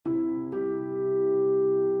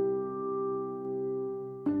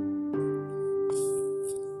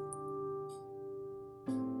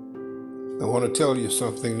want to tell you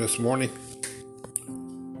something this morning.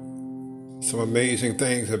 Some amazing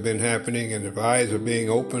things have been happening, and if eyes are being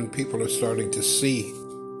opened, people are starting to see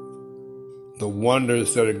the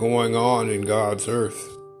wonders that are going on in God's earth.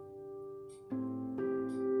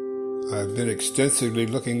 I've been extensively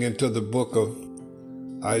looking into the book of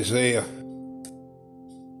Isaiah,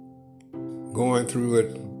 going through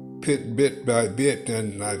it bit by bit,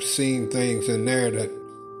 and I've seen things in there that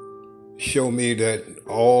show me that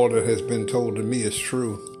all that has been told to me is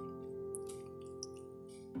true.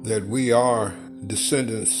 That we are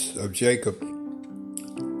descendants of Jacob.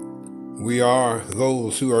 We are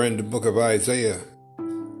those who are in the book of Isaiah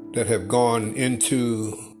that have gone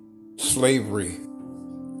into slavery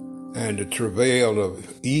and the travail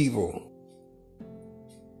of evil,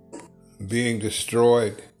 being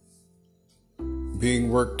destroyed, being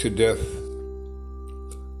worked to death,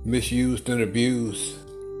 misused and abused,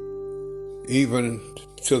 even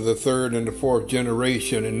to the third and the fourth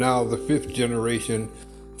generation, and now the fifth generation.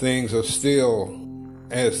 Things are still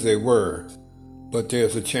as they were, but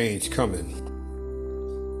there's a change coming.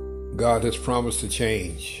 God has promised a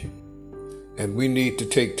change, and we need to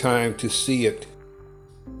take time to see it.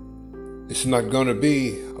 It's not going to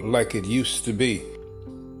be like it used to be.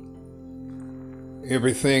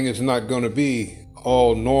 Everything is not going to be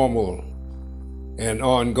all normal and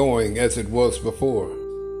ongoing as it was before.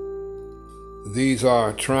 These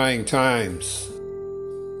are trying times.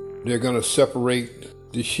 They're going to separate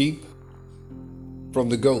the sheep from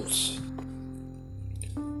the goats.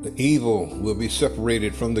 The evil will be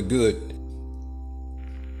separated from the good.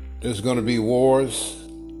 There's going to be wars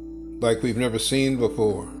like we've never seen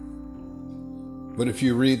before. But if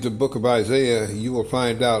you read the book of Isaiah, you will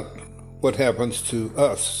find out what happens to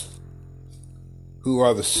us who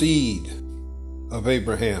are the seed of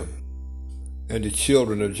Abraham and the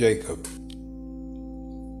children of Jacob.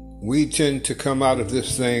 We tend to come out of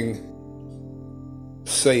this thing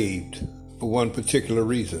saved for one particular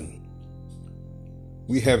reason.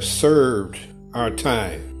 We have served our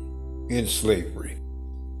time in slavery.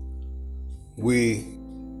 We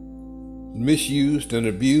misused and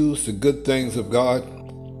abused the good things of God.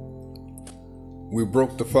 We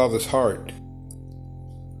broke the Father's heart.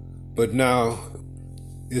 But now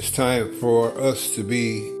it's time for us to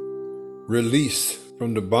be released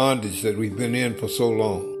from the bondage that we've been in for so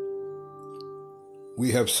long.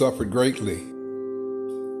 We have suffered greatly,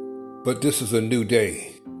 but this is a new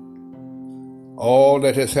day. All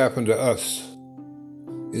that has happened to us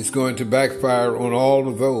is going to backfire on all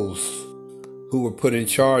of those who were put in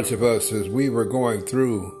charge of us as we were going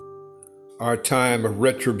through our time of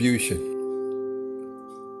retribution.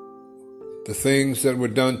 The things that were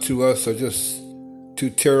done to us are just too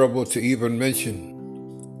terrible to even mention.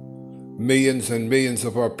 Millions and millions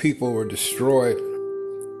of our people were destroyed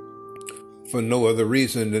for no other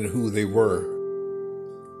reason than who they were.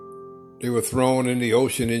 They were thrown in the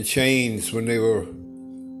ocean in chains when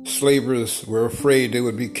slavers were afraid they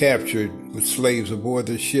would be captured with slaves aboard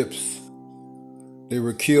their ships. They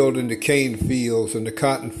were killed in the cane fields and the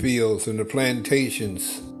cotton fields and the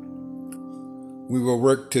plantations. We were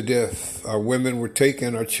worked to death. Our women were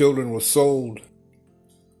taken. Our children were sold.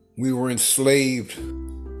 We were enslaved,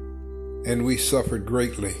 and we suffered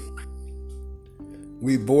greatly.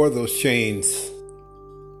 We bore those chains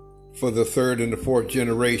for the third and the fourth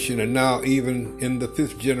generation, and now even in the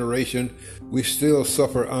fifth generation, we still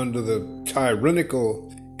suffer under the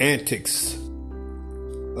tyrannical antics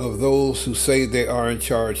of those who say they are in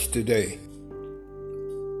charge today.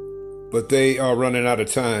 But they are running out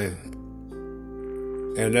of time,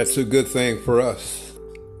 and that's a good thing for us,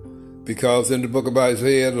 because in the book of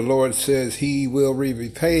Isaiah, the Lord says He will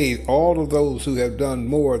repay all of those who have done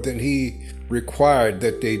more than He required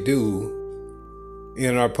that they do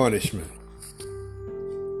in our punishment.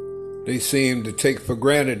 They seem to take for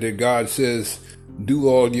granted that God says, do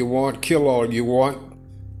all you want, kill all you want,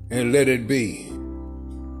 and let it be.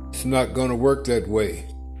 It's not going to work that way.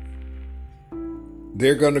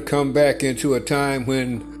 They're going to come back into a time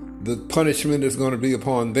when the punishment is going to be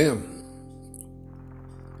upon them.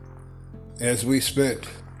 As we spent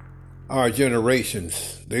our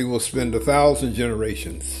generations, they will spend 1,000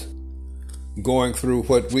 generations going through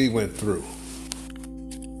what we went through.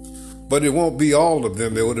 But it won't be all of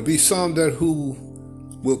them. There will be some who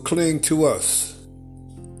will cling to us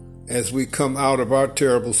as we come out of our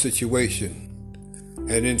terrible situation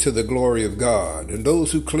and into the glory of God. And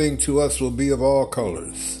those who cling to us will be of all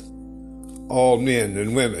colors, all men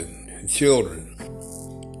and women and children.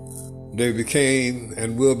 They became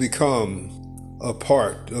and will become a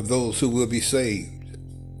part of those who will be saved.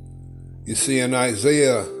 You see, in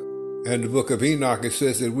Isaiah and the book of Enoch, it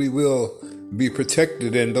says that we will be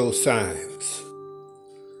protected in those times,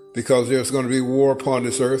 because there's going to be war upon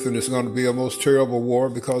this earth, and it's going to be a most terrible war,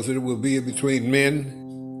 because it will be between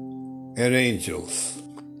men and angels.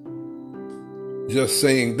 Just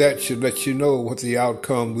saying that should let you know what the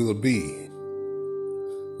outcome will be.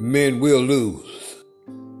 Men will lose,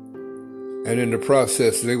 and in the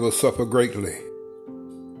process they will suffer greatly.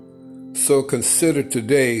 So consider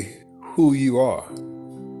today who you are.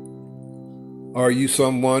 Are you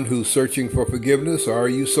someone who's searching for forgiveness, or are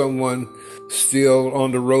you someone still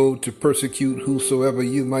on the road to persecute whosoever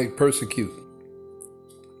you might persecute?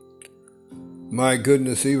 My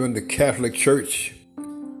goodness, even the Catholic Church,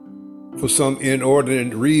 for some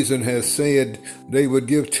inordinate reason, has said they would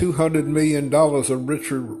give $200 million of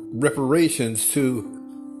reparations to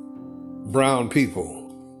brown people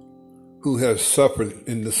who have suffered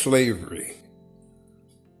in the slavery.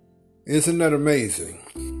 Isn't that amazing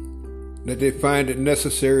that they find it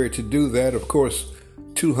necessary to do that? Of course,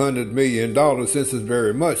 $200 million isn't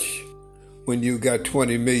very much when you got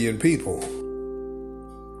 20 million people.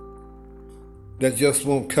 That just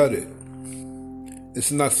won't cut it.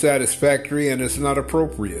 It's not satisfactory, and it's not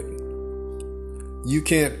appropriate. You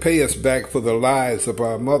can't pay us back for the lives of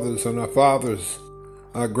our mothers and our fathers,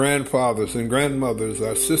 our grandfathers and grandmothers,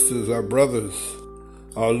 our sisters, our brothers,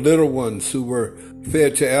 our little ones who were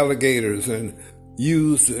fed to alligators and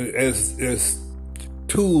used as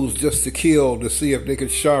tools just to kill, to see if they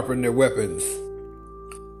could sharpen their weapons.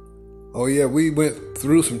 Oh yeah, we went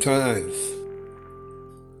through some times.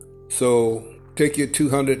 So take your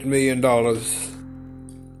 $200 million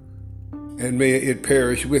and may it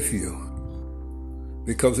perish with you.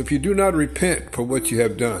 Because if you do not repent for what you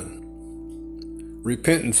have done,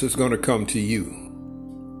 repentance is going to come to you.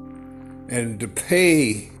 And the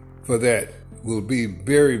pay for that will be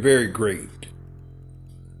very, very great.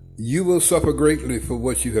 You will suffer greatly for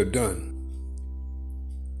what you have done.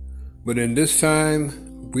 But in this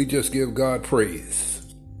time, we just give God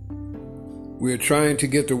praise. We're trying to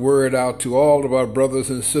get the word out to all of our brothers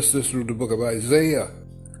and sisters through the book of Isaiah,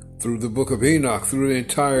 through the book of Enoch, through the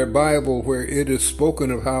entire Bible, where it is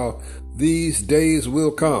spoken of how these days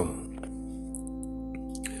will come.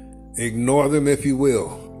 Ignore them if you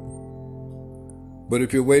will. But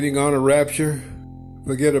if you're waiting on a rapture,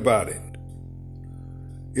 forget about it.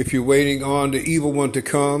 If you're waiting on the evil one to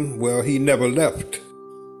come, well, he never left.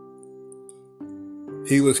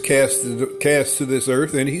 He was cast to this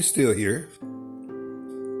earth, and he's still here.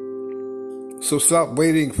 So stop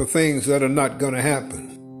waiting for things that are not going to happen.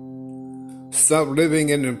 Stop living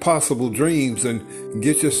in impossible dreams and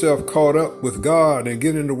get yourself caught up with God and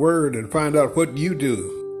get in the Word and find out what you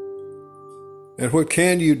do. And what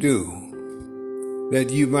can you do that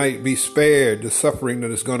you might be spared the suffering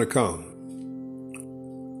that is going to come?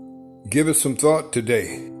 Give it some thought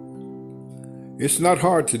today. It's not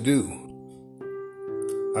hard to do.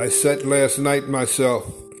 I sat last night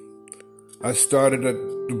myself. I started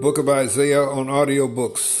the book of Isaiah on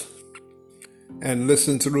audiobooks and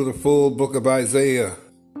listened through the full book of Isaiah,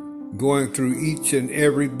 going through each and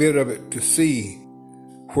every bit of it to see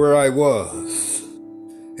where I was.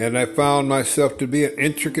 And I found myself to be an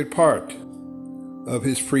intricate part of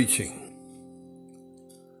his preaching.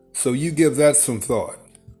 So you give that some thought.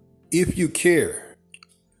 If you care,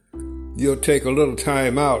 you'll take a little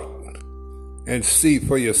time out and see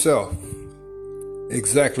for yourself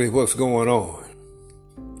exactly what's going on.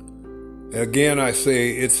 Again, I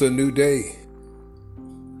say it's a new day.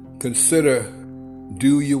 Consider,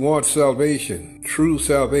 do you want salvation, true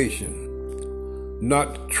salvation?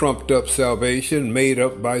 Not trumped up salvation made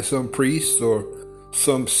up by some priest or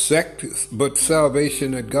some sect, but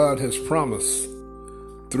salvation that God has promised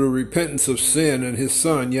through repentance of sin and his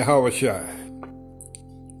son, Yahushua.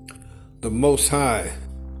 The Most High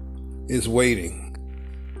is waiting,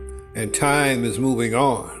 and time is moving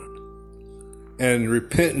on, and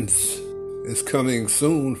repentance is coming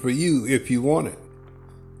soon for you if you want it.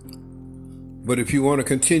 But if you want to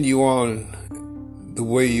continue on the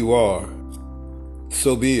way you are,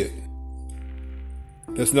 so be it.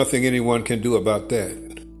 There's nothing anyone can do about that.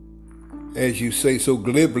 As you say so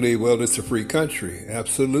glibly, well, it's a free country.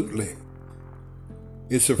 Absolutely.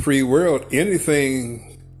 It's a free world.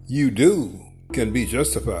 Anything you do can be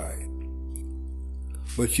justified.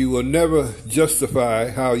 But you will never justify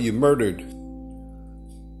how you murdered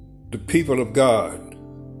the people of God,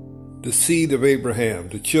 the seed of Abraham,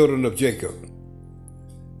 the children of Jacob,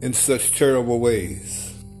 in such terrible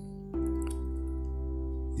ways.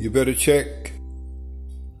 You better check.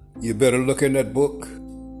 You better look in that book.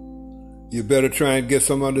 You better try and get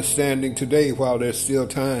some understanding today while there's still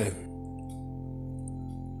time.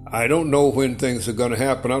 I don't know when things are going to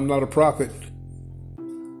happen. I'm not a prophet.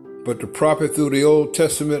 But the prophet through the Old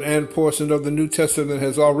Testament and portion of the New Testament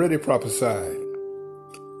has already prophesied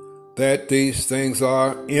that these things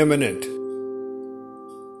are imminent.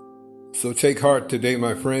 So take heart today,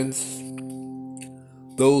 my friends.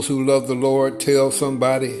 Those who love the Lord, tell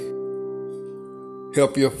somebody.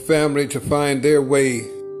 Help your family to find their way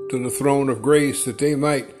to the throne of grace that they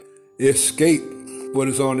might escape what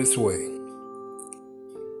is on its way.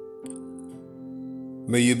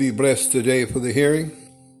 May you be blessed today for the hearing.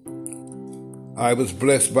 I was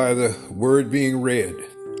blessed by the word being read.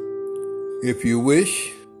 If you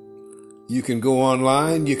wish, you can go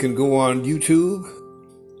online, you can go on YouTube,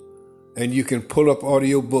 and you can pull up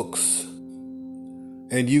audio books.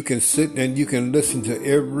 And you can sit and you can listen to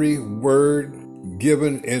every word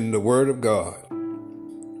given in the Word of God.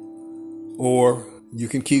 Or you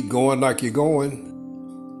can keep going like you're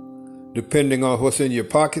going, depending on what's in your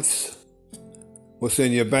pockets, what's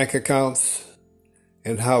in your bank accounts,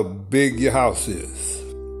 and how big your house is.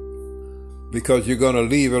 Because you're going to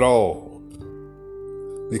leave it all.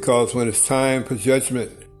 Because when it's time for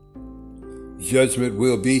judgment, judgment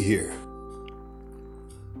will be here.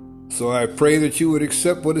 So I pray that you would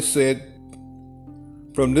accept what is said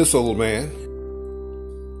from this old man.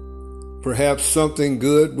 Perhaps something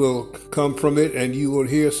good will come from it, and you will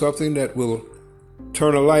hear something that will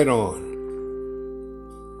turn a light on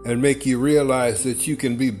and make you realize that you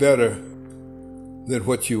can be better than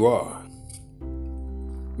what you are.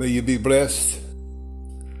 May you be blessed.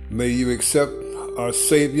 May you accept our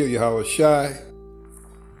Savior, Yahweh Shai,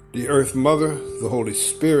 the Earth Mother, the Holy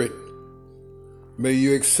Spirit. May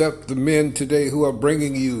you accept the men today who are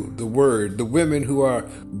bringing you the word, the women who are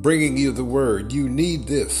bringing you the word. You need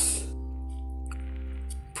this.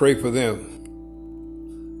 Pray for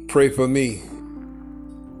them. Pray for me.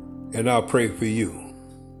 And I'll pray for you.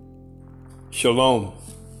 Shalom.